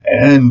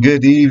And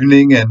good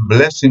evening and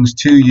blessings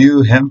to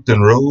you,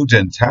 Hampton Roads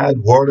and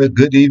Tidewater.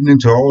 Good evening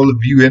to all of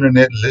you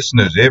internet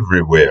listeners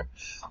everywhere.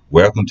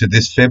 Welcome to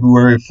this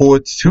February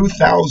 4th,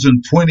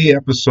 2020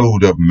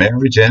 episode of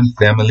Marriage and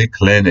Family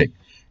Clinic.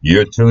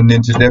 You're tuned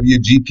into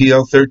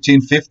WGPL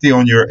 1350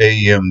 on your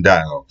AM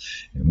dial.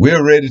 And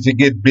we're ready to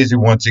get busy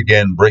once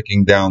again,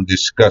 breaking down,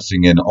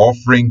 discussing, and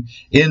offering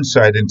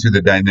insight into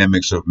the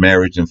dynamics of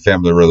marriage and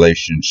family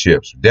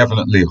relationships.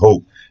 Definitely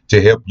hope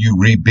to help you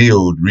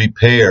rebuild,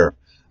 repair,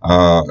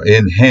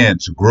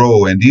 enhance,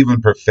 grow, and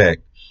even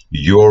perfect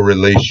your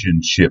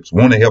relationships.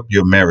 Want to help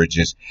your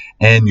marriages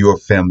and your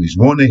families.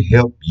 Want to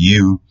help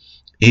you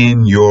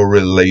in your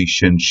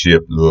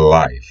relationship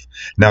life.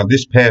 Now,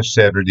 this past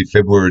Saturday,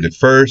 February the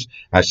 1st,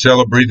 I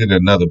celebrated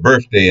another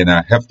birthday, and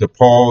I have to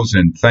pause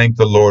and thank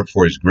the Lord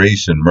for His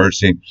grace and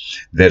mercy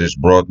that has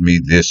brought me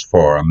this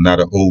far. I'm not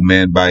an old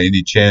man by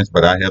any chance,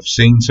 but I have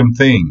seen some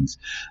things.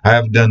 I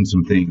have done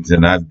some things,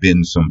 and I've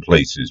been some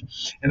places.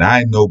 And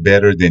I know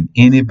better than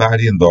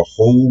anybody in the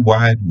whole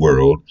wide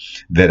world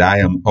that I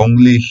am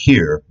only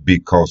here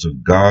because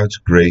of God's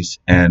grace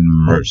and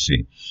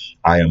mercy.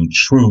 I am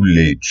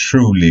truly,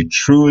 truly,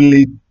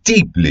 truly,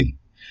 deeply,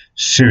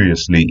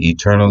 seriously,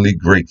 eternally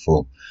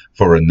grateful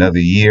for another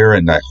year,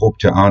 and I hope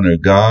to honor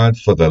God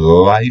for the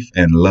life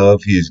and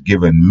love He has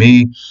given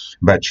me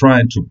by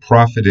trying to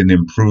profit and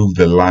improve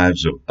the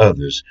lives of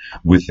others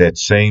with that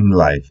same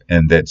life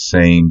and that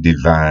same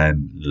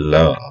divine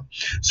love.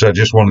 So I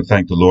just want to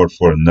thank the Lord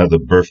for another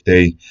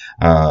birthday,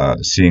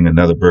 seeing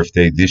another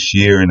birthday this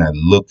year, and I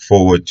look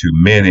forward to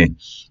many,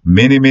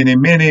 many, many,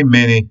 many,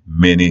 many,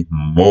 many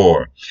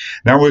more.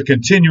 Now we're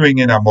continuing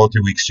in our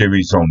multi-week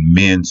series on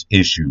men's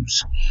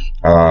issues.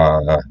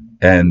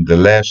 And the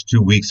last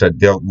 2 weeks I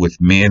dealt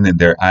with men and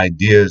their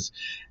ideas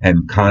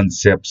and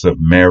concepts of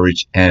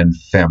marriage and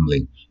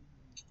family.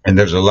 And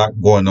there's a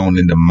lot going on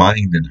in the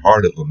mind and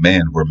heart of a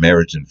man where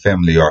marriage and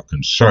family are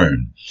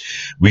concerned.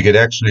 We could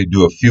actually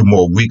do a few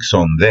more weeks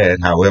on that.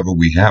 However,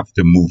 we have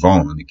to move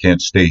on. You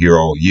can't stay here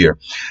all year.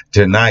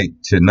 Tonight,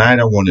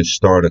 I want to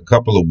start a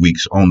couple of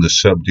weeks on the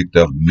subject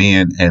of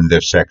men and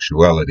their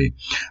sexuality.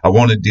 I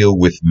want to deal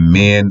with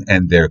men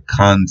and their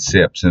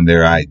concepts and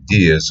their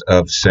ideas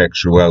of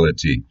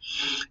sexuality.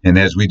 And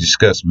as we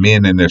discuss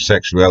men and their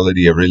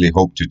sexuality, I really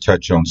hope to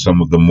touch on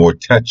some of the more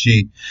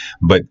touchy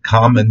but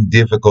common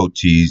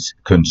difficulties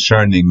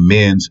concerning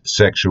men's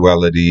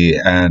sexuality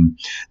and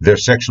their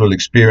sexual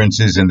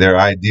experiences and their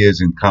ideas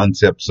and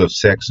concepts of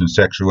sex and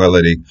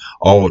sexuality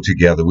all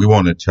together. We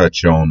want to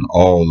touch on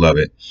all of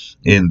it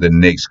in the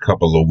next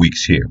couple of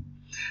weeks here.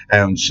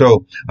 And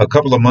so a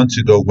couple of months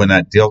ago, when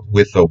I dealt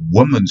with a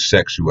woman's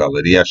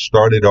sexuality, I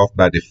started off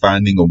by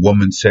defining a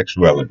woman's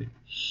sexuality.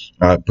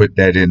 Put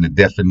that in a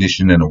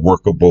definition in a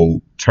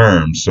workable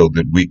term so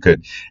that we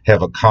could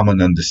have a common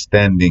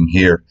understanding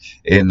here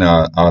in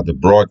the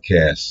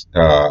broadcast.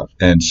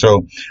 And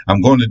so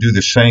I'm going to do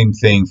the same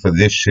thing for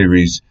this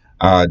series,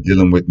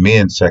 dealing with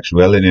men's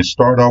sexuality, and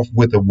start off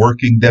with a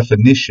working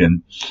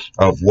definition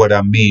of what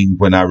I mean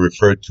when I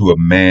refer to a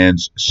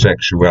man's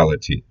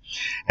sexuality.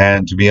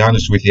 And to be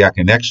honest with you, I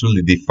can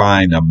actually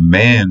define a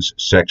man's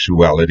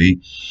sexuality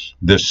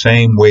the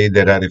same way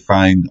that I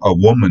define a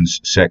woman's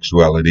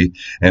sexuality.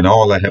 And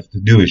all I have to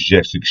do is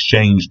just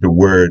exchange the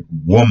word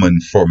woman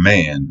for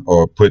man,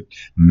 or put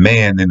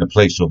man in the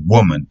place of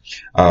woman,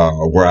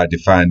 where I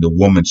define the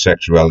woman's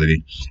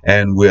sexuality,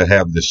 and we'll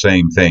have the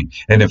same thing.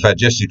 And if I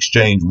just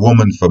exchange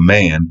woman for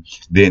man,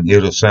 then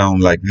it'll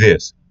sound like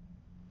this.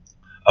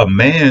 A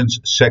man's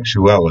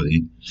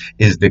sexuality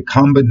is the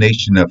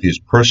combination of his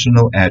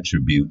personal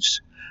attributes,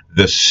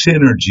 the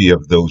synergy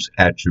of those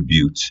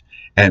attributes,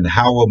 and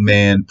how a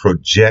man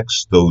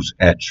projects those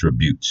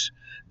attributes.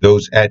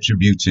 Those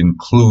attributes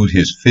include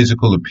his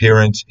physical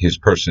appearance, his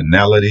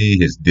personality,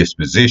 his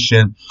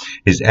disposition,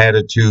 his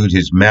attitude,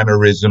 his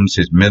mannerisms,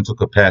 his mental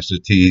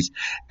capacities,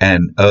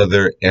 and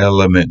other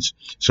elements.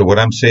 So what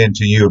I'm saying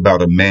to you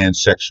about a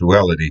man's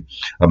sexuality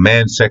is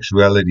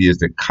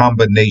the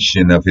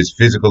combination of his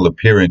physical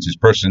appearance, his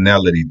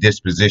personality,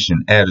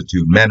 disposition,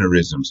 attitude,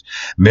 mannerisms,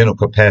 mental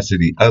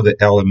capacity, other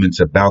elements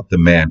about the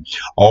man.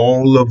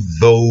 All of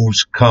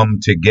those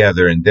come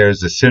together, and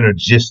there's a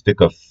synergistic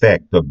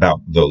effect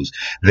about those.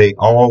 They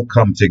all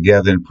come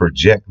together and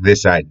project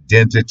this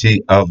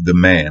identity of the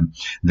man.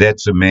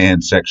 That's a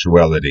man's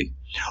sexuality.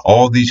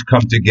 All these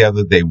come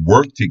together, they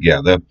work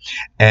together,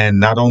 and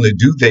not only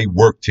do they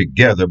work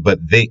together,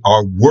 but they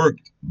are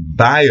worked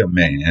by a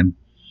man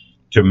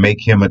to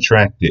make him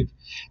attractive.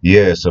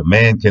 Yes, a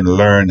man can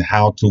learn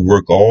how to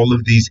work all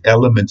of these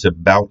elements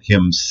about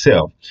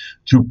himself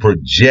to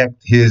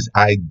project his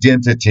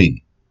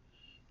identity,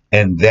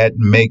 and that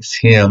makes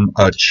him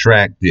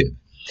attractive.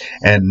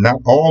 And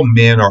not all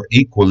men are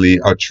equally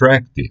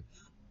attractive.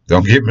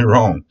 Don't get me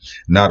wrong.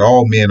 Not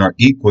all men are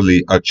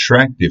equally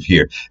attractive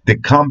here. The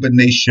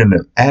combination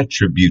of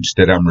attributes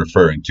that I'm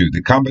referring to,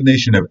 the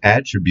combination of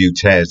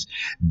attributes has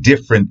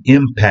different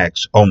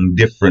impacts on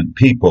different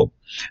people.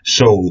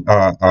 So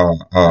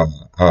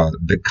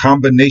the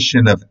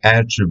combination of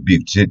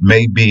attributes, it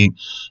may be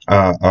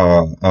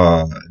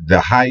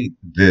the height,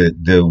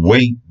 the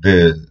weight,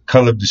 the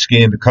color of the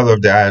skin, the color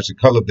of the eyes, the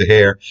color of the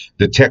hair,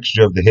 the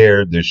texture of the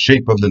hair, the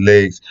shape of the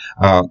legs,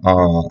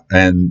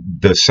 and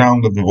the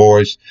sound of the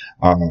voice.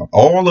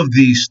 All of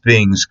these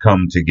things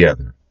come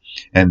together.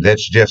 And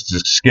that's just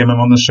skimming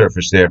on the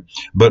surface there.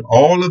 But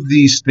all of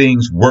these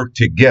things work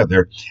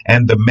together,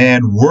 and the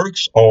man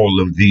works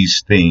all of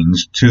these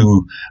things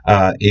to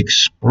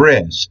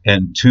express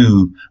and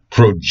to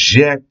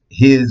project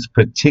his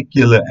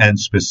particular and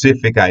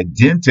specific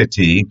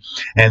identity,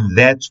 and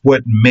that's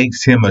what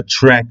makes him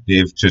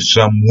attractive to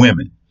some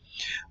women.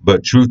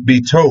 But truth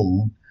be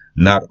told,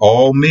 not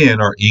all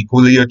men are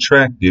equally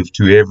attractive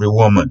to every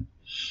woman.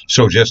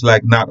 So just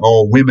like not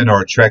all women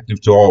are attractive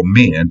to all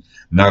men,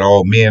 not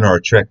all men are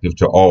attractive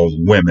to all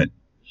women.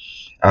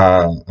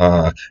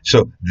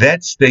 So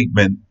that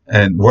statement,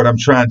 and what I'm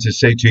trying to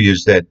say to you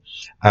is that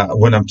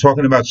when I'm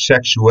talking about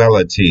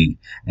sexuality,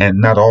 and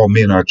not all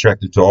men are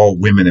attracted to all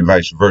women and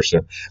vice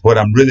versa, what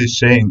I'm really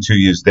saying to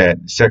you is that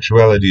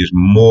sexuality is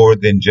more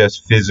than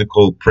just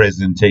physical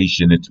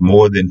presentation. It's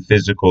more than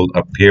physical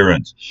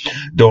appearance.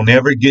 Don't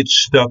ever get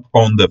stuck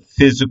on the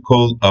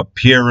physical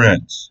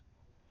appearance,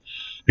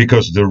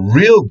 because the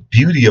real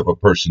beauty of a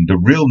person, the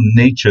real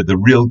nature, the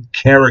real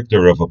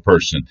character of a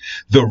person,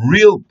 the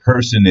real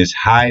person is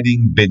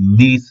hiding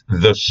beneath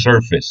the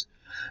surface.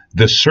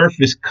 The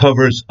surface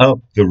covers up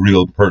the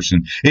real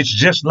person. It's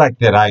just like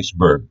that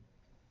iceberg.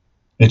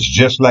 It's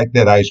just like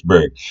that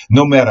iceberg.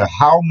 No matter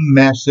how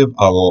massive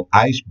an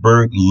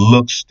iceberg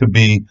looks to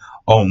be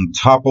on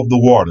top of the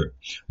water,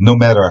 no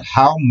matter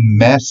how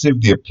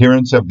massive the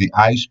appearance of the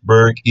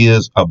iceberg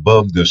is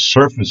above the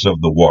surface of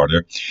the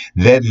water,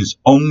 that is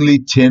only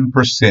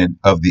 10%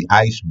 of the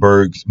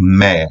iceberg's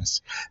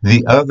mass.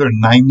 The other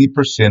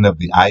 90% of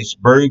the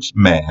iceberg's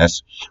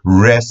mass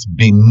rests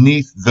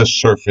beneath the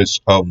surface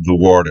of the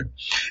water.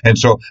 And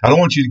so I don't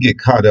want you to get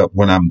caught up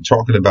when I'm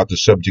talking about the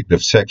subject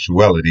of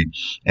sexuality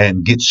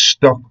and get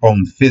stuck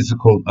on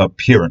physical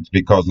appearance,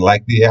 because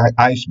like the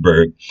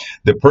iceberg,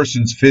 the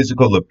person's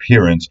physical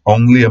appearance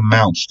only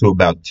amounts to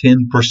about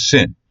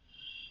 10%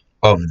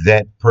 of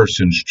that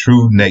person's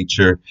true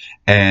nature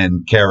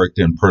and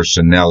character and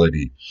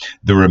personality.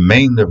 The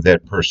remainder of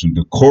that person,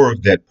 the core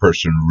of that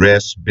person,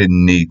 rests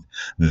beneath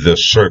the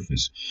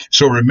surface.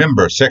 So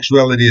remember,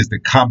 sexuality is the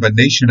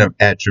combination of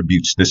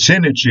attributes, the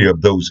synergy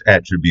of those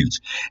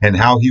attributes, and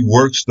how he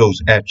works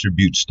those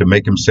attributes to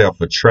make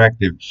himself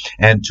attractive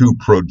and to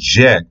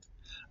project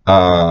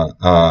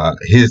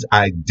his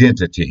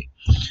identity.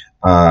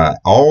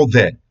 All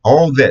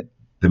that,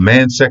 the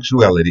man's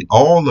sexuality,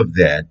 all of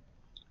that,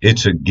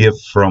 it's a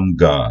gift from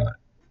God.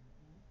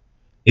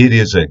 It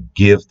is a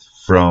gift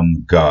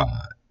from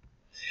God.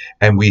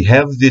 And we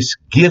have this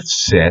gift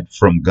set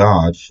from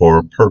God for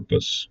a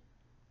purpose.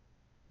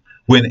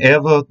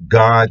 Whenever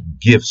God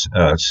gifts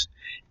us,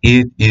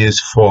 it is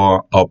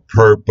for a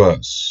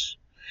purpose.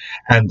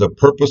 And the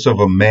purpose of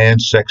a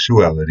man's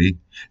sexuality,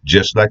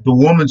 just like the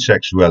woman's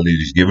sexuality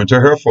is given to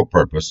her for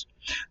purpose,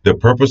 the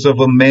purpose of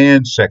a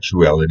man's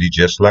sexuality,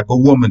 just like a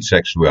woman's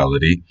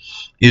sexuality,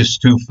 is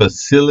to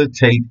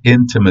facilitate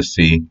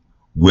intimacy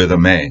with a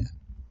man.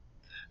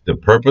 The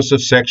purpose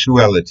of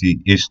sexuality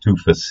is to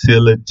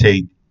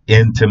facilitate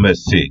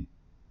intimacy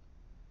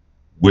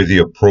with the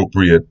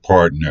appropriate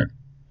partner.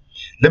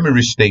 Let me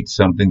restate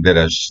something that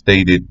I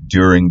stated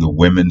during the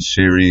women's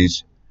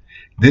series.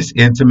 This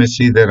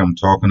intimacy that I'm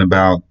talking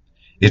about,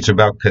 it's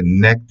about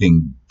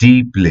connecting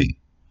deeply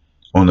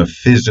on a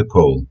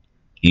physical,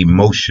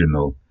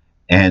 emotional,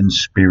 and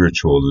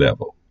spiritual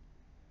level.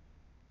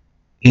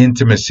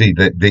 Intimacy,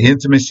 the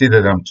intimacy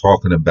that I'm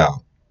talking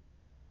about,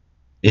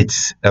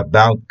 it's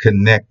about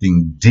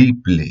connecting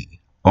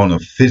deeply on a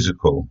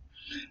physical,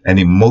 and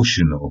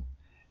emotional,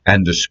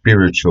 and the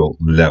spiritual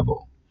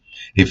level.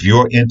 If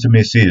your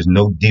intimacy is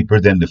no deeper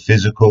than the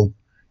physical,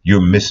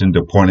 you're missing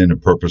the point and the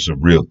purpose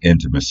of real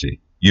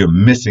intimacy. You're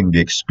missing the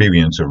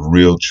experience of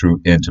real,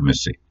 true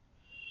intimacy.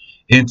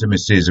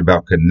 Intimacy is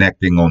about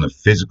connecting on a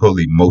physical,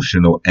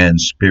 emotional, and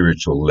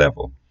spiritual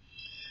level.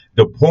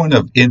 The point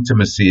of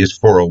intimacy is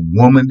for a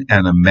woman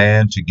and a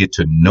man to get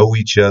to know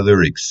each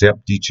other,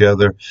 accept each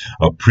other,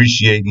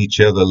 appreciate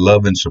each other,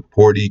 love and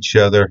support each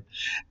other,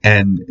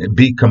 and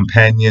be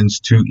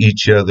companions to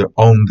each other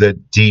on the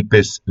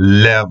deepest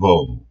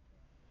level.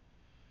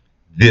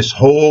 This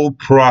whole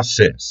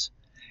process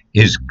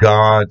is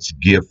God's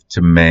gift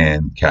to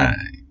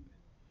mankind.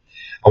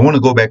 I want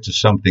to go back to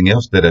something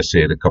else that I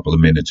said a couple of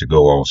minutes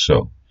ago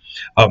also.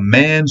 A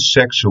man's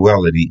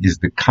sexuality is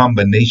the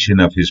combination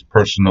of his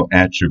personal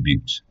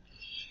attributes.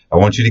 I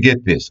want you to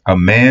get this. A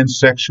man's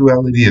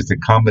sexuality is the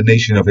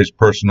combination of his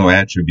personal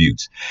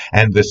attributes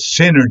and the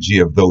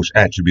synergy of those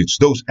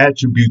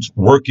attributes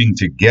working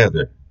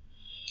together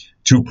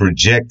to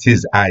project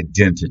his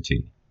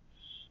identity.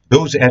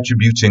 Those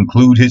attributes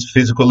include his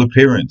physical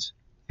appearance,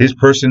 his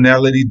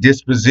personality,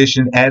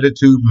 disposition,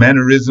 attitude,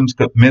 mannerisms,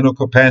 mental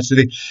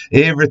capacity,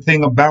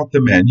 everything about the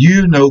man.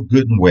 You know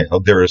good and well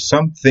there are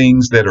some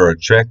things that are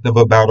attractive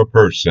about a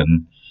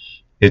person.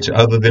 It's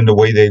other than the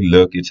way they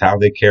look. It's how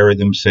they carry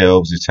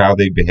themselves. It's how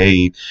they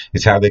behave.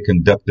 It's how they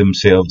conduct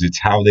themselves. It's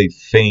how they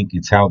think.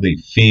 It's how they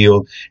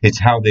feel. It's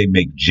how they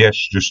make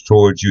gestures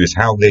towards you. It's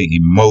how they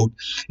emote.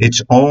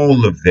 It's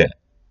all of that.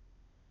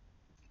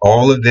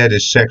 All of that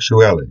is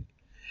sexuality.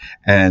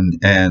 And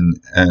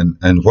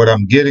what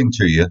I'm getting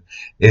to you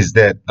is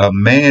that a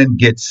man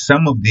gets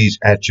some of these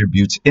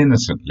attributes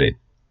innocently.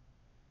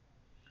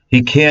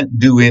 He can't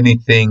do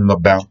anything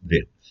about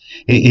them.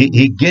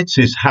 He gets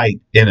his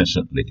height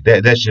innocently.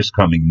 That's just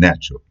coming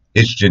natural.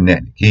 It's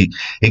genetic. He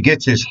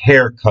gets his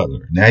hair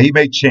color. Now he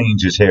may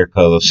change his hair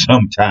color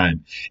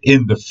sometime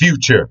in the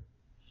future.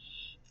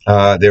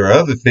 There are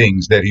other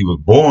things that he was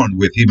born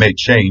with. He may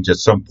change at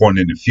some point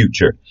in the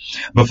future,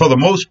 but for the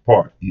most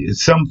part,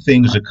 some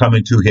things are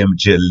coming to him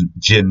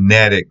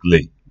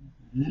genetically.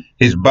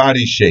 His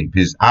body shape,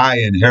 his eye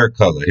and hair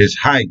color, his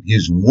height,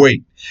 his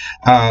weight.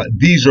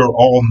 These are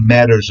all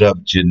matters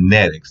of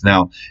genetics.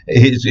 Now,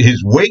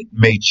 his weight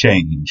may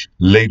change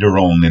later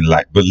on in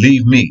life.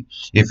 Believe me,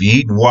 if you're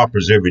eating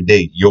Whoppers every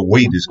day, your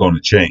weight is going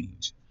to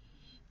change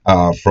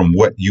from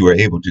what you were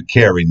able to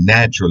carry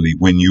naturally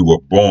when you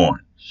were born.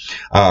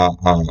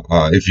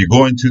 If you're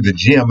going to the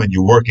gym and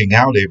you're working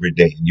out every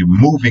day and you're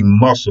moving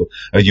muscle,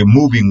 you're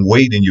moving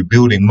weight and you're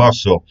building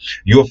muscle,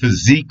 your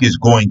physique is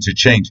going to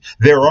change.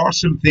 There are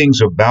some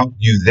things about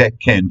you that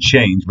can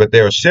change, but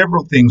there are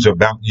several things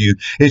about you.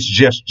 It's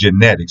just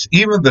genetics.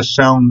 Even the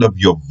sound of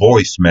your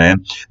voice,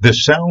 man, the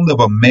sound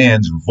of a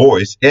man's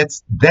voice,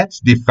 that's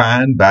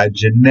defined by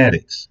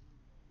genetics.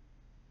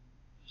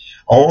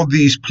 All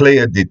these play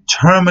a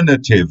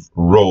determinative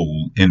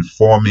role in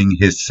forming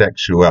his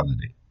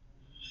sexuality.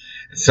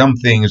 Some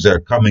things are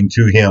coming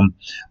to him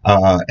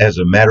as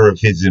a matter of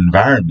his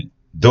environment.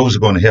 Those are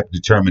going to help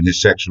determine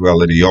his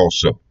sexuality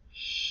also.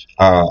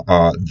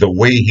 The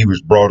way he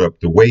was brought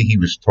up, the way he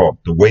was taught,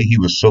 the way he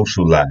was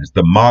socialized,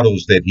 the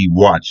models that he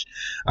watched,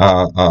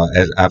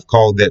 as I've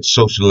called that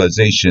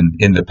socialization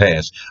in the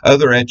past.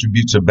 Other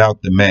attributes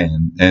about the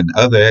man and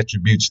other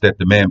attributes that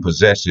the man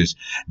possesses,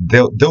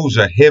 those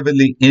are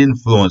heavily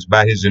influenced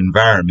by his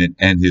environment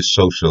and his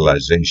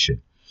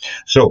socialization.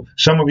 So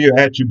some of your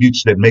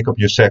attributes that make up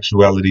your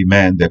sexuality,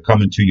 man, they're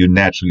coming to you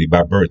naturally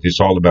by birth. It's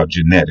all about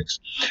genetics.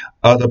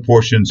 Other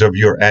portions of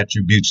your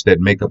attributes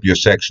that make up your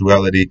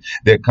sexuality,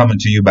 they're coming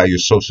to you by your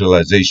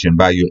socialization,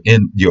 by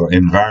your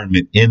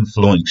environment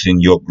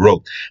influencing your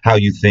growth, how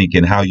you think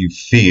and how you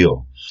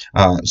feel.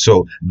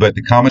 But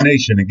the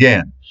combination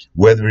again,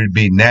 whether it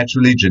be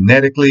naturally,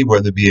 genetically,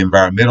 whether it be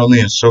environmentally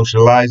and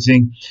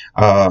socializing,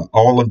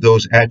 all of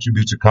those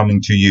attributes are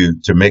coming to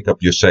you to make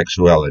up your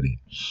sexuality.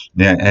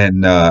 Yeah,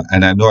 and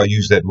I know I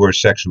used that word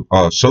sexual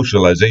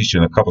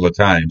socialization a couple of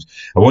times.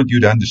 I want you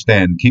to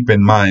understand, keep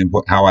in mind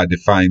how I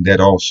define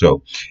that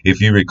also. If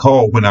you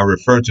recall, when I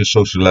refer to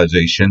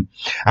socialization,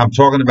 I'm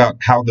talking about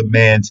how the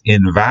man's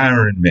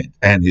environment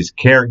and his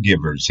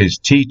caregivers, his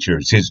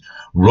teachers, his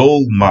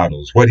role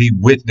models, what he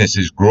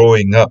witnesses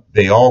growing up,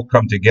 they all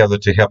come together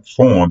to help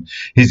form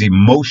his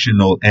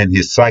emotional and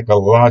his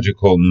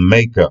psychological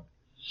makeup.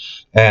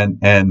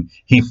 And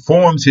he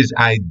forms his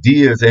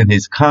ideas and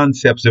his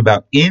concepts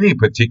about any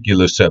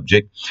particular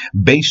subject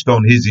based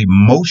on his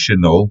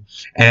emotional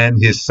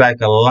and his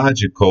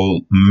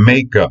psychological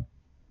makeup.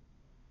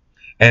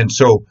 And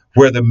so,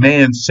 where the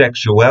man's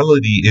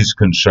sexuality is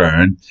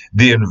concerned,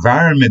 the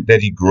environment that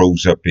he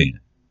grows up in,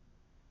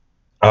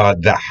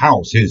 the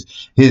house,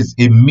 his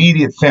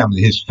immediate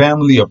family, his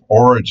family of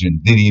origin.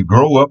 Did he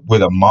grow up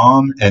with a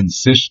mom and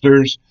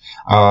sisters?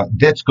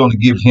 That's going to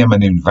give him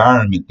an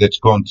environment that's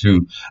going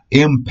to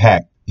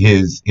impact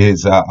his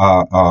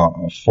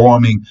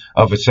forming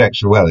of a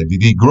sexuality.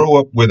 Did he grow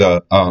up with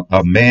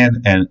a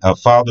man and a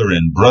father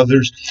and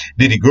brothers?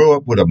 Did he grow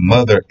up with a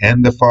mother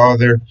and the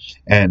father,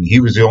 and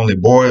he was the only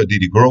boy, or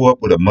did he grow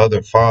up with a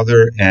mother,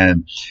 father,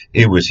 and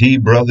it was he,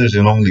 brothers,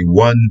 and only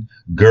one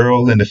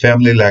girl in the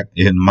family? Like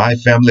in my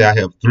family, I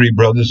have three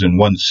brothers and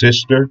one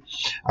sister.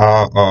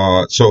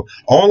 So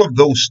all of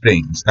those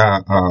things.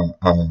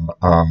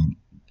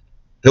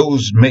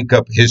 Those make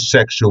up his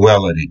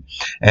sexuality.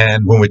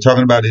 And when we're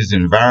talking about his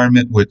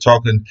environment, we're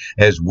talking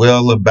as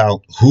well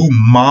about who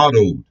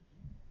modeled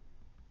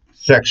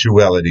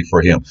sexuality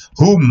for him,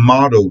 who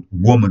modeled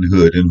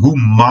womanhood, and who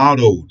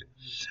modeled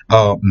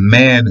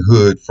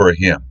manhood for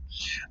him.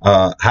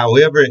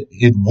 However,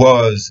 it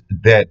was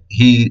that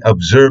he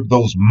observed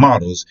those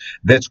models,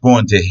 that's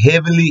going to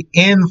heavily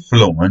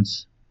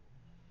influence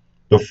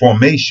the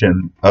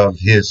formation of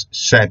his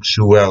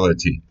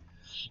sexuality.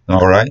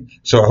 All right.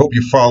 So I hope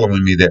you're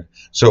following me there.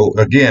 So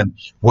again,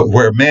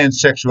 where man's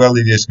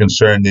sexuality is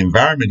concerned, the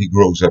environment he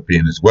grows up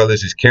in, as well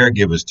as his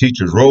caregivers,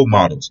 teachers, role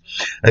models,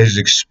 his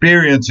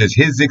experiences,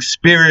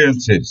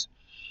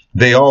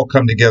 They all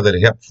come together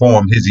to help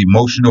form his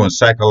emotional and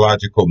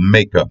psychological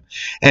makeup.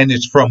 And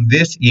it's from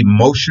this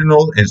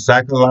emotional and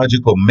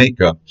psychological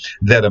makeup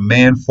that a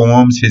man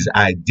forms his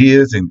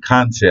ideas and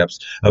concepts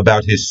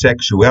about his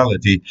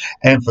sexuality,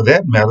 and for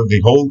that matter,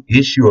 the whole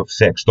issue of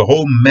sex, the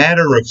whole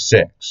matter of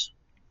sex.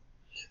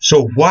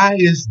 So, why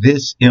is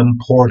this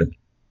important?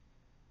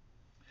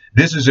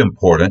 This is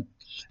important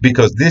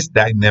because this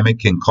dynamic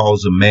can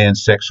cause a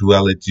man's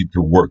sexuality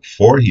to work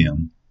for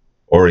him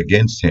or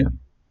against him.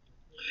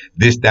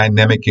 This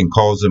dynamic can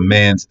cause a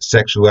man's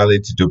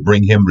sexuality to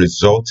bring him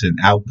results and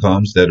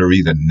outcomes that are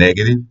either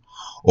negative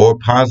or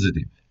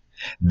positive.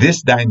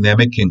 This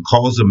dynamic can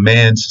cause a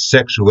man's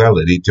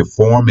sexuality to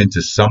form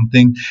into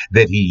something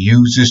that he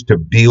uses to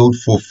build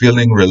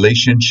fulfilling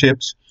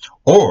relationships,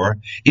 or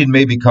it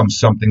may become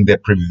something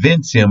that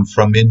prevents him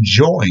from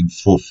enjoying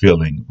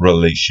fulfilling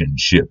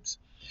relationships.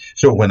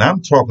 So when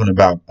I'm talking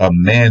about a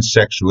man's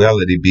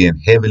sexuality being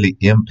heavily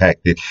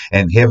impacted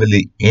and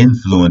heavily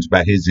influenced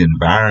by his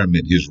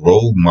environment, his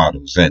role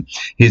models, and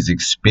his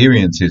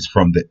experiences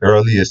from the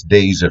earliest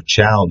days of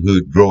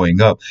childhood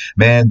growing up,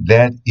 man,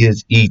 that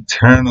is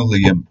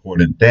eternally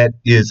important. That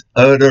is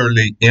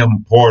utterly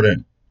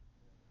important.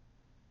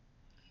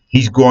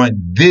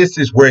 This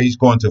is where he's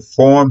going to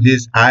form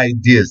his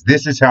ideas.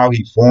 This is how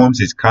he forms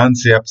his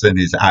concepts and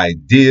his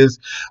ideas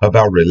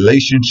about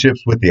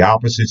relationships with the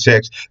opposite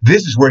sex.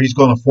 This is where he's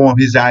going to form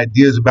his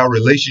ideas about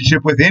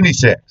relationship with any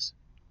sex.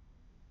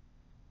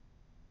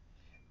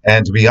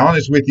 And to be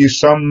honest with you,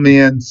 some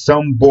men,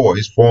 some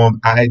boys form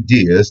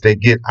ideas. They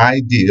get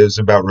ideas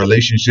about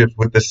relationships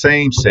with the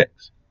same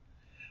sex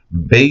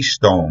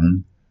based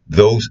on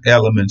those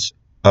elements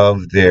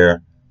of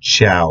their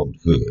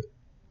childhood.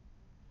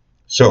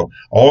 So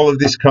all of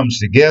this comes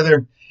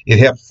together. It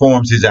helps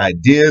forms his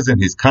ideas and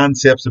his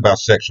concepts about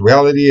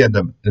sexuality and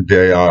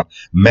the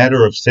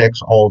matter of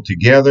sex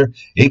altogether.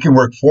 It can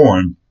work for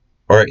him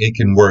or it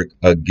can work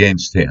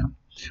against him.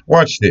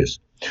 Watch this.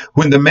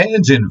 When the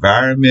man's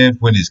environment,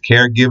 when his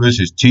caregivers,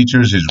 his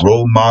teachers, his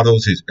role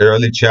models, his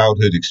early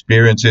childhood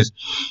experiences,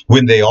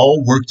 when they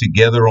all work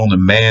together on a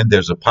man,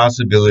 there's a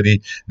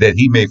possibility that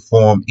he may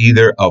form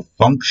either a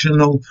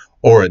functional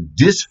or a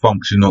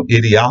dysfunctional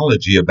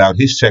ideology about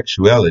his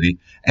sexuality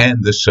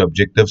and the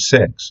subject of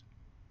sex.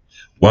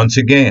 Once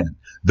again,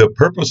 the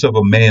purpose of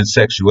a man's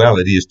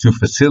sexuality is to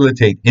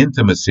facilitate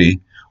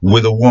intimacy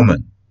with a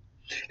woman.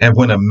 And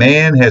when a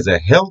man has a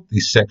healthy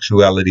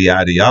sexuality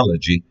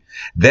ideology,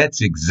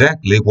 that's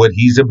exactly what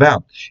he's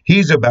about.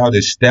 He's about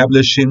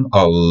establishing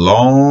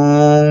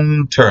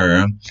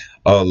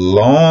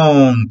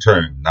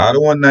not a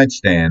one night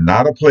stand,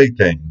 not a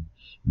plaything,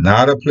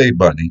 not a play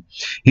bunny.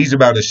 He's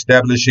about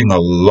establishing a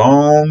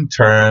long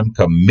term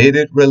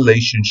committed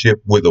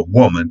relationship with a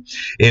woman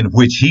in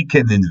which he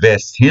can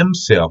invest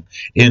himself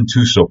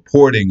into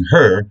supporting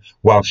her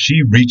while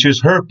she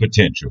reaches her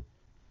potential.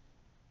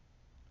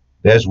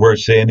 That's worth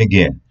saying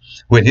again.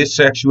 When his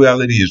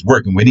sexuality is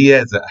working, when he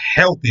has a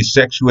healthy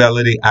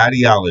sexuality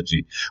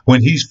ideology,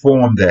 when he's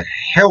formed a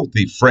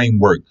healthy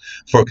framework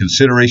for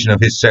consideration of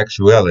his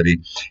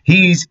sexuality,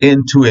 he's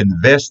into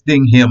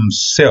investing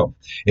himself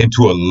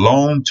into a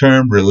long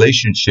term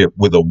relationship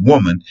with a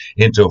woman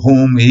into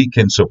whom he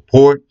can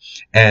support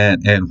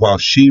and while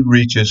she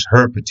reaches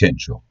her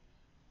potential.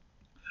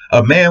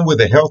 A man with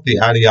a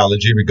healthy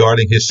ideology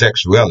regarding his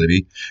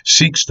sexuality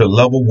seeks to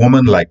love a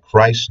woman like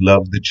Christ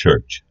loved the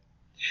church.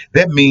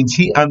 That means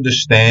he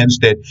understands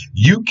that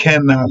you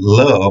cannot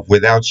love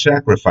without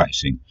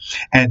sacrificing.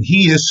 And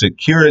he is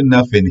secure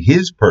enough in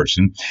his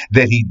person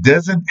that he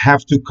doesn't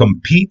have to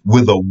compete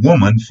with a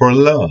woman for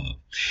love.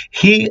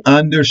 He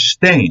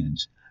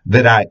understands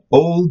that I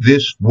owe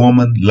this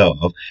woman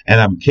love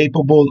and I'm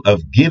capable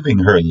of giving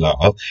her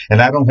love,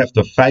 and I don't have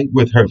to fight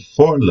with her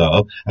for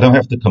love. I don't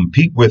have to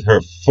compete with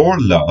her for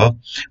love,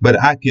 but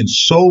I can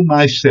sow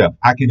myself.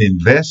 I can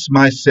invest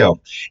myself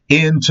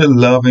into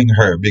loving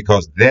her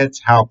because that's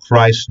how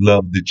Christ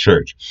loved the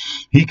church.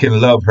 He can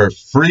love her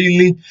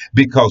freely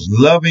because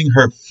loving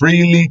her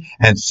freely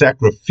and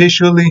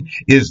sacrificially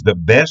is the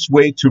best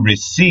way to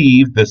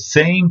receive the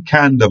same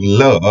kind of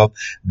love,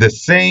 the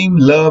same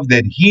love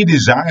that he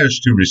desires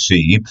to receive.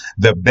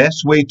 The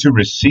best way to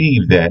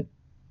receive that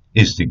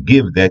is to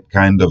give that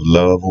kind of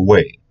love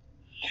away.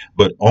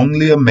 But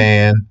only a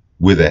man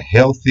with a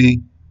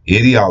healthy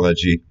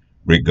ideology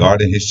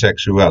regarding his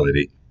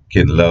sexuality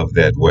can love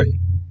that way.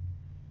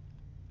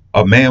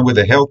 A man with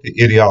a healthy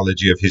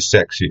ideology of his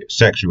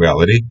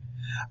sexuality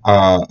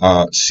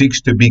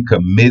seeks to be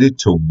committed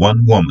to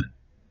one woman.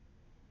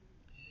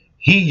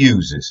 He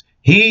uses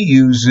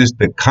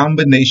the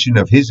combination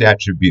of his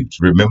attributes.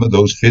 Remember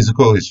his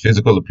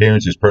physical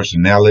appearance, his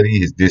personality,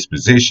 his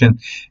disposition,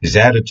 his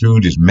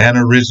attitude, his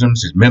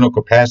mannerisms, his mental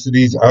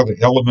capacities, other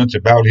elements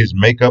about his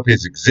makeup,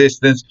 his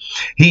existence.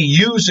 He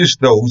uses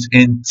those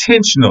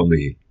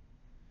intentionally.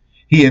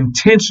 He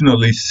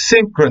intentionally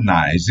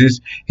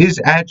synchronizes his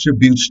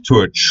attributes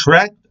to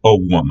attract a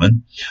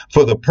woman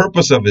for the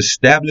purpose of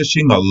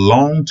establishing a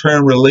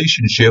long-term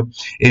relationship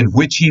in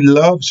which he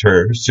loves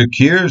her,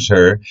 secures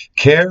her,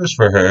 cares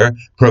for her,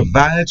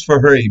 provides for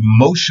her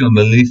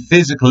emotionally,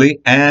 physically,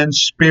 and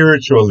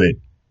spiritually.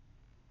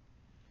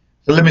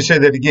 So let me say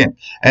that again.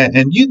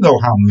 And you know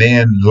how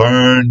men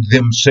learn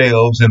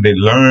themselves and they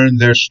learn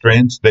their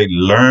strengths, they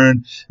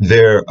learn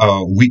their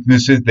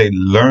weaknesses, they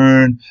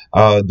learn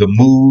the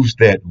moves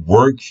that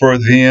work for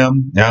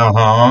them.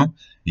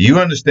 You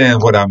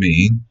understand what I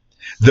mean?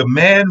 The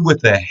man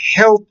with a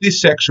healthy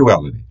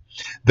sexuality,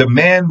 the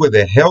man with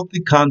a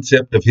healthy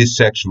concept of his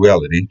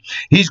sexuality,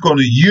 he's going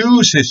to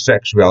use his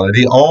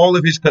sexuality, all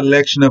of his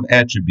collection of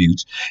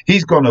attributes,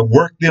 he's going to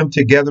work them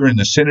together in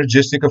a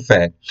synergistic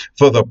effect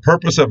for the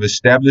purpose of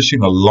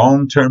establishing a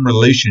long term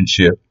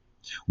relationship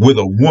with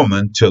a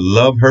woman to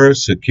love her,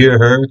 secure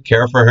her,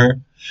 care for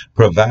her,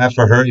 provide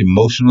for her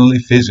emotionally,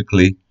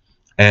 physically,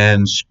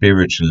 and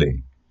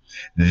spiritually.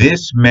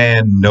 This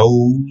man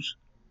knows,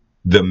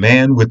 the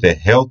man with a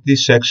healthy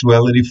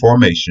sexuality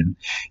formation,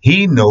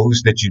 he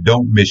knows that you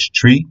don't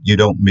mistreat, you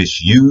don't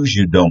misuse,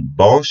 you don't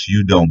boss,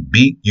 you don't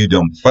beat, you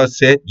don't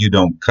fuss at, you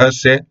don't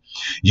cuss at,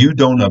 you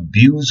don't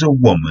abuse a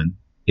woman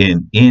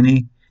in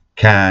any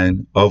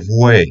kind of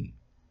way.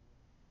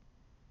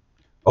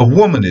 A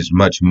woman is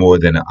much more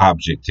than an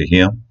object to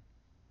him.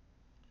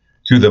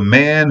 To the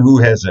man who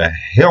has a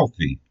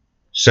healthy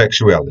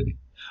sexuality,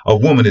 a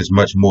woman is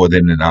much more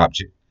than an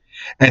object.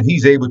 And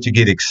he's able to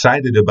get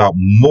excited about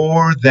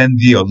more than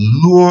the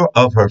allure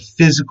of her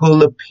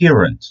physical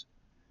appearance.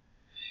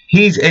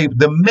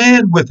 The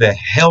man with a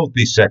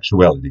healthy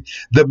sexuality,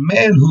 the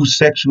man whose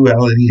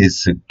sexuality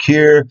is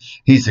secure,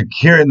 he's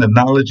secure in the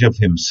knowledge of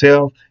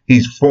himself,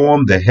 he's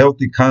formed a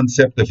healthy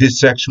concept of his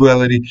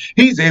sexuality,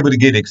 he's able to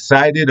get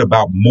excited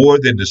about more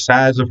than the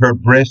size of her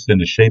breasts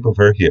and the shape of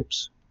her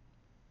hips.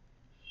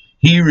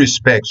 He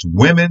respects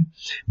women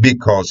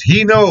because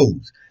he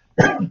knows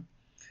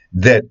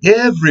that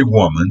every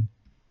woman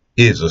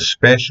is a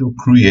special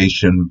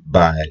creation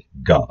by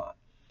God.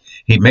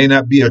 He may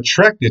not be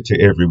attracted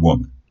to every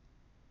woman,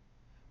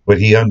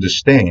 but he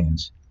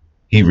understands,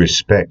 he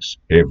respects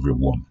every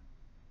woman.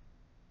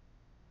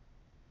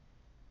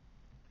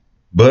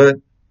 But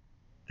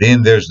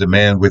then there's the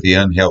man with the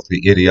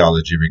unhealthy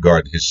ideology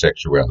regarding his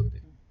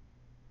sexuality.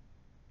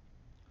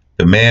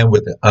 The man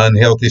with the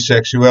unhealthy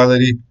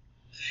sexuality,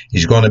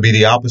 he's going to be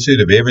the opposite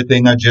of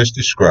everything I just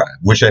described.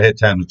 Wish I had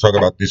time to talk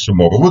about this some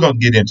more, but we're going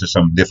to get into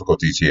some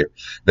difficulties here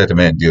that the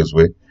man deals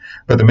with.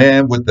 But the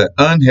man with the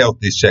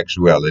unhealthy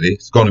sexuality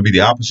is going to be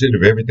the opposite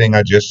of everything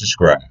I just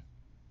described.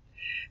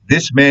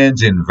 This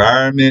man's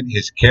environment,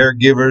 his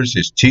caregivers,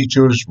 his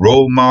teachers,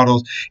 role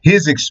models,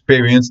 his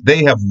experience,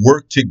 they have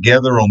worked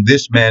together on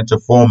this man to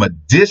form a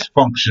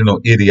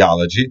dysfunctional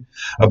ideology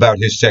about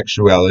his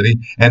sexuality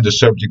and the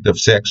subject of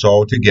sex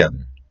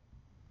altogether.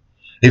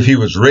 If he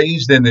was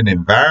raised in an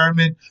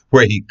environment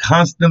where he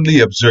constantly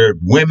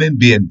observed women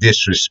being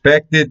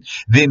disrespected,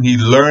 then he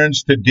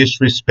learns to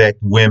disrespect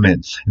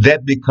women.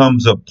 That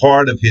becomes a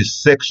part of his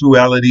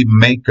sexuality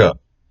makeup.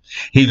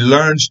 He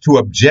learns to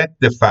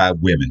objectify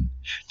women.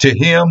 To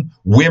him,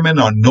 women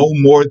are no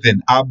more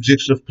than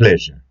objects of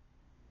pleasure.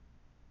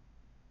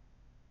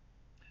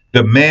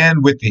 The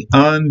man with the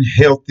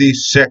unhealthy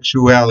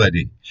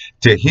sexuality,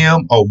 to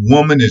him, a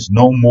woman is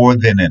no more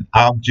than an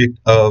object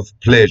of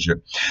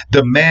pleasure.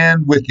 The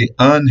man with the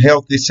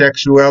unhealthy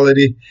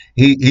sexuality,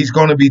 he's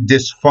going to be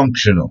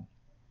dysfunctional.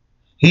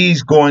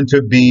 He's going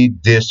to be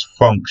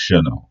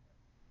dysfunctional.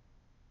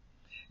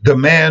 The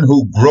man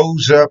who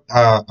grows up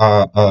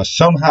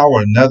somehow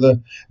or another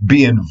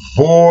being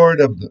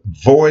void of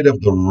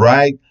the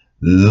right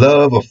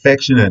love,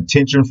 affection, and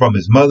attention from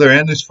his mother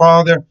and his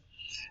father,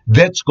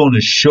 that's going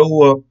to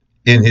show up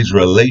in his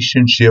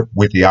relationship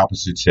with the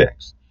opposite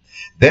sex.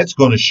 That's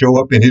going to show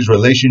up in his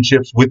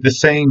relationships with the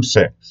same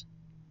sex.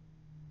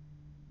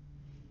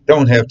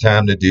 Don't have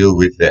time to deal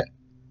with that.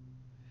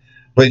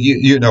 But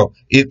you know,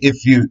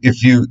 if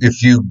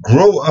you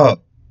grow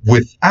up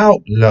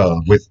without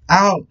love,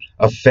 without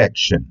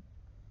affection,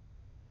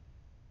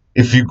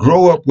 if you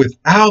grow up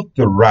without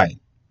the right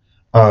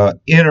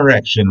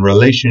interaction,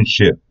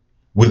 relationship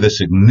with a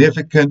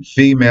significant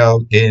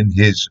female in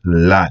his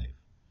life,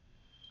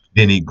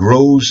 then he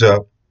grows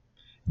up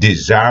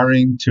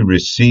desiring to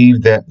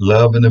receive that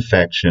love and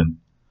affection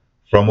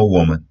from a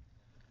woman,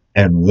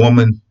 and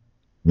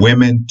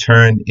women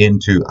turn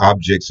into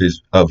objects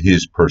of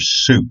his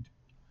pursuit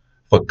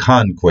for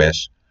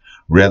conquest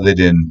rather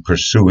than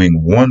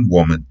pursuing one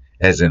woman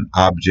as an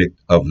object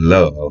of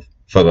love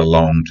for the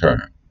long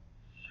term.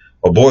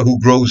 A boy who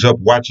grows up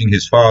watching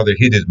his father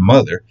hit his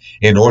mother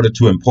in order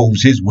to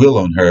impose his will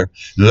on her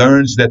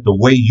learns that the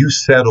way you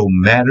settle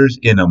matters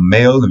in a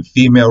male and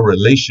female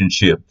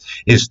relationship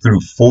is through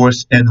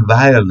force and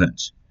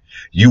violence.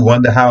 You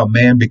wonder how a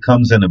man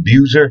becomes an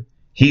abuser?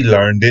 He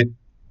learned it.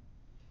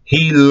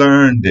 He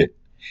learned it.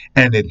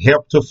 And it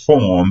helped to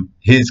form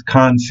his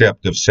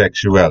concept of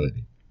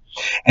sexuality.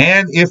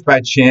 And if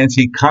by chance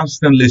he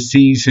constantly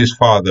sees his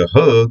father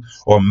hug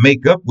or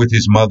make up with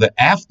his mother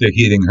after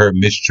hitting her,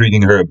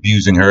 mistreating her,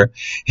 abusing her,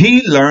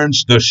 he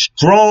learns the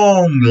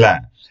strong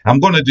lie. I'm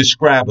going to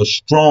describe a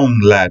strong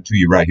lie to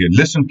you right here.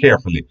 Listen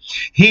carefully.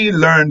 He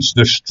learns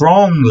the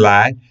strong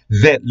lie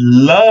that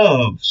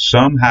love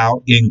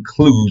somehow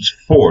includes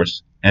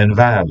force and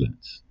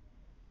violence.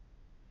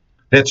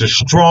 That's a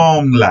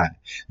strong lie.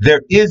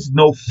 There is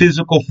no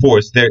physical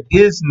force. There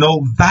is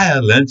no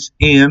violence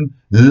in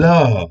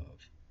love.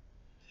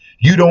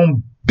 You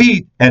don't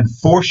beat and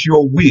force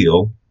your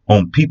will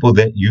on people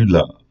that you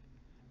love,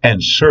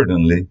 and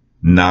certainly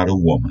not a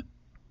woman.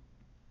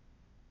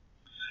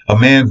 A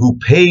man who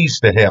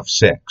pays to have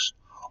sex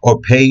or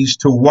pays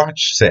to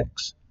watch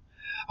sex.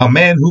 A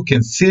man who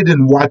can sit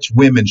and watch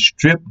women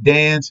strip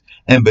dance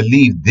and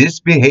believe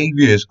this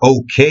behavior is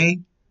okay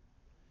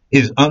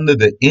is under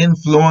the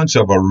influence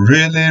of a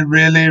really,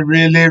 really,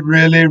 really,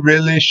 really,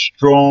 really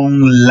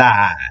strong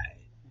lie.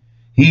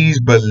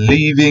 He's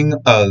believing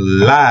a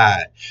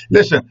lie.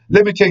 Listen,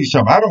 let me tell you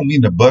something. I don't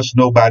mean to bust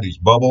nobody's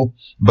bubble,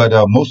 but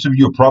most of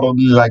you are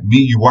probably like me.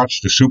 You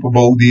watched the Super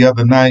Bowl the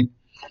other night,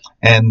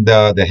 and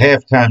the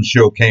halftime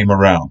show came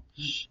around.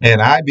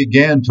 And I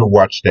began to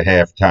watch the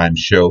halftime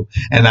show,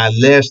 and I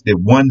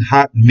lasted 1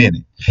 hot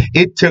minute.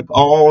 It took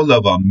all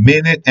of a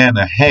minute and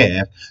a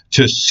half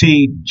to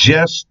see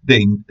just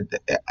the.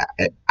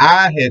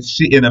 I had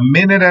seen in a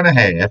minute and a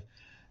half.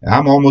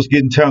 I'm almost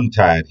getting tongue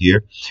tied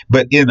here,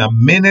 but in a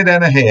minute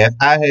and a half,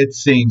 I had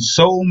seen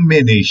so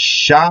many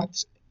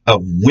shots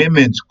of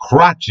women's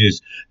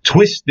crotches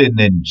twisting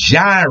and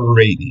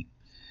gyrating.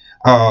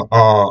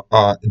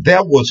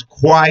 That was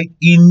quite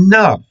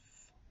enough.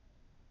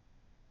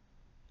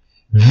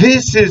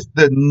 This is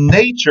the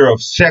nature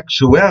of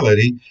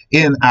sexuality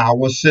in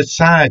our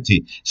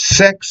society.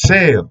 Sex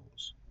sells.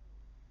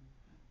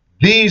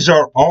 These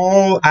are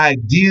all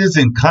ideas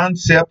and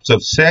concepts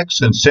of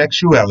sex and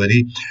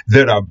sexuality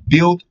that are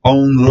built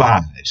on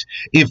lies.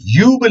 If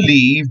you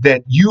believe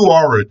that you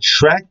are an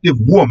attractive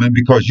woman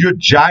because you're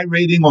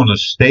gyrating on a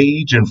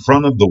stage in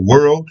front of the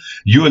world,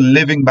 you're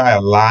living by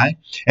a lie.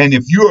 And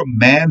if you're a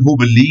man who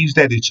believes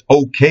that it's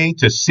okay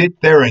to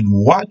sit there and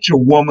watch a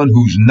woman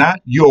who's not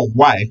your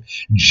wife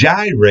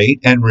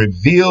gyrate and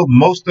reveal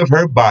most of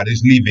her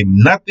bodies, leaving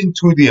nothing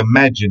to the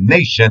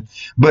imagination,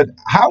 but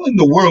how in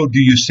the world do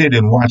you sit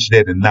and watch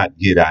that and not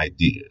get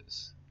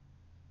ideas?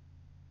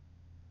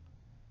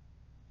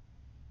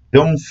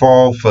 Don't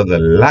fall for the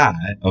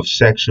lie of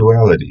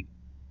sexuality.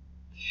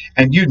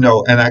 And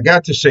and I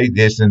got to say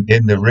this at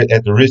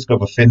the risk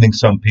of offending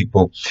some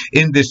people,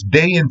 in this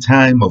day and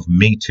time of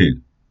Me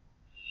Too,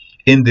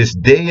 in this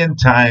day and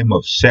time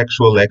of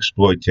sexual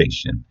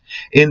exploitation,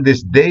 in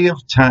this day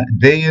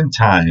and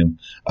time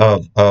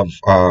of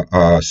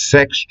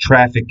sex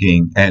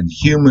trafficking and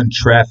human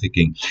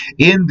trafficking,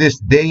 in this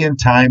day and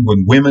time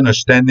when women are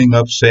standing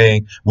up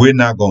saying we're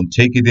not going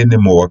to take it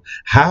anymore,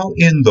 how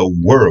in the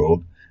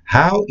world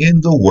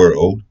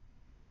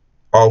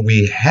are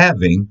we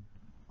having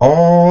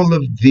all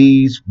of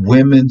these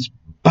women's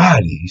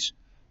bodies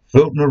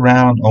floating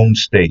around on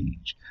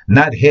stage,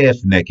 not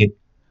half naked,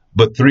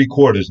 but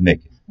 3/4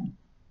 naked?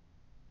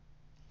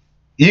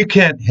 You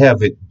can't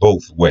have it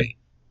both ways.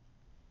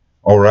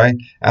 All right.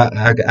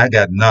 I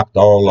got knocked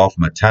all off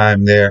my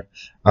time there.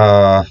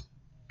 Uh,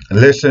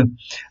 Listen,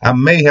 I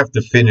may have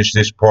to finish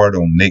this part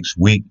on next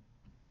week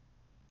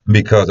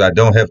because I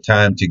don't have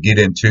time to get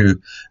into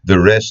the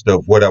rest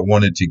of what I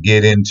wanted to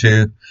get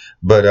into.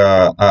 But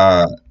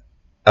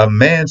a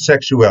man's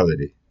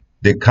sexuality,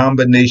 the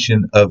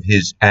combination of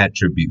his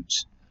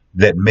attributes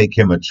that make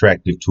him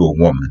attractive to a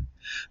woman.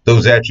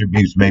 Those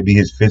attributes may be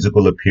his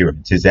physical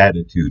appearance, his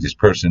attitude, his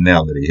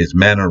personality, his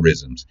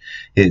mannerisms,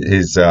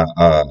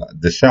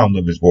 the sound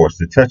of his voice,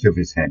 the touch of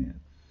his hand,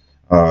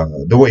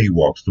 the way he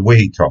walks, the way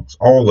he talks.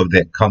 All of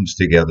that comes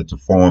together to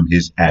form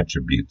his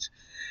attributes.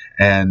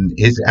 And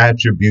his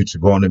attributes are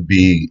going to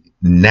be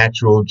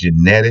natural,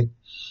 genetic,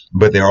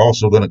 but they're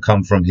also going to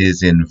come from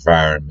his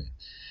environment.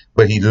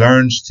 But he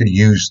learns to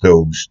use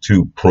those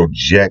to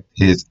project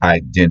his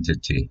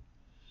identity.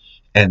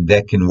 And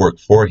that can work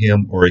for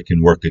him or it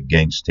can work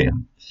against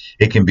him.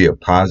 It can be a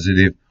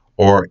positive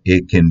or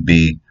it can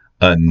be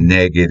a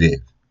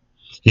negative.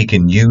 He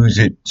can use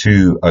it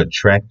to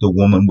attract a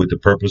woman with the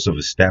purpose of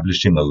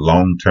establishing a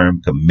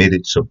long-term,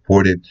 committed,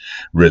 supported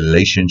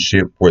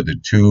relationship where the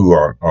two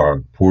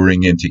are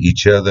pouring into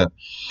each other,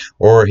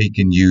 or he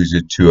can use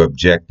it to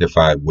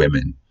objectify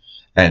women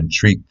and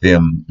treat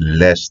them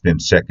less than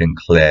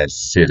second-class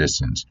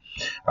citizens.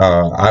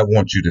 I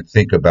want you to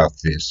think about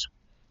this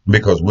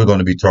because we're going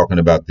to be talking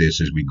about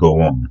this as we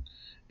go on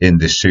in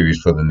this series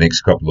for the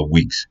next couple of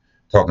weeks,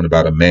 talking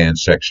about a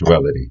man's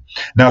sexuality.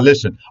 Now,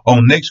 listen,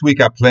 on next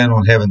week, I plan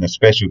on having a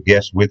special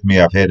guest with me.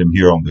 I've had him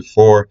here on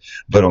before,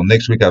 but on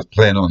next week, I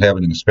plan on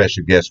having a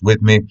special guest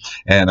with me.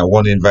 And I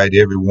want to invite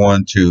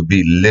everyone to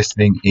be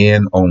listening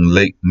in on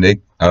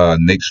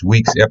next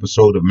week's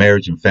episode of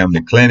Marriage and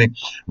Family Clinic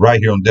right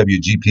here on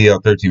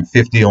WGPL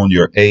 1350 on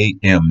your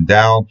AM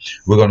dial.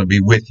 We're going to be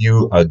with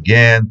you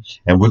again,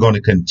 and we're going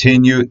to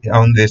continue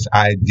on this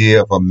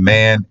idea of a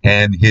man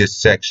and his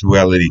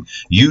sexuality.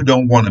 You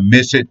don't want to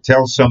miss it.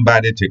 Tell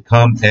somebody to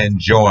come and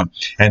join.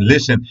 And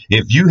listen,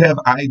 if you have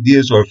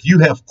ideas or if you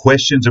have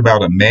questions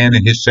about a man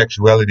and his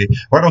sexuality,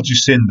 why don't you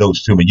send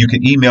those to me? You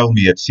can email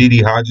me at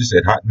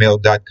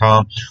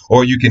cdhodges@hotmail.com,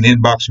 or you can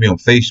inbox me on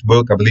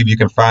Facebook. I believe you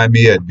can find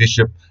me at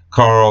Bishop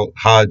Carl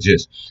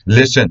Hodges.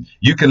 Listen,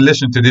 you can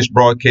listen to this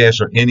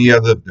broadcast or any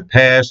other of the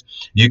past.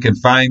 You can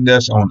find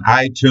us on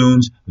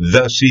iTunes,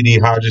 The CD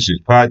Hodges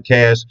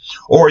Podcast,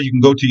 or you can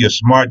go to your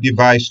smart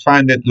device,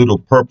 find that little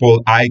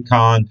purple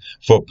icon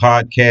for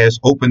podcast,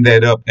 open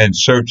that up and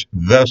search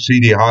The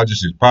CD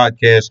Hodges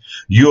Podcast.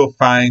 You'll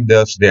find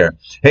us there.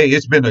 Hey,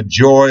 it's been a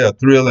joy, a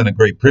thrill, and a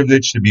great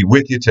privilege to be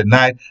with you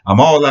tonight. I'm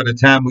all out of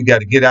time. We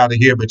got to get out of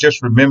here, but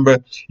just remember,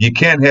 you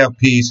can't have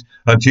peace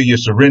until you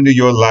surrender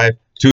your life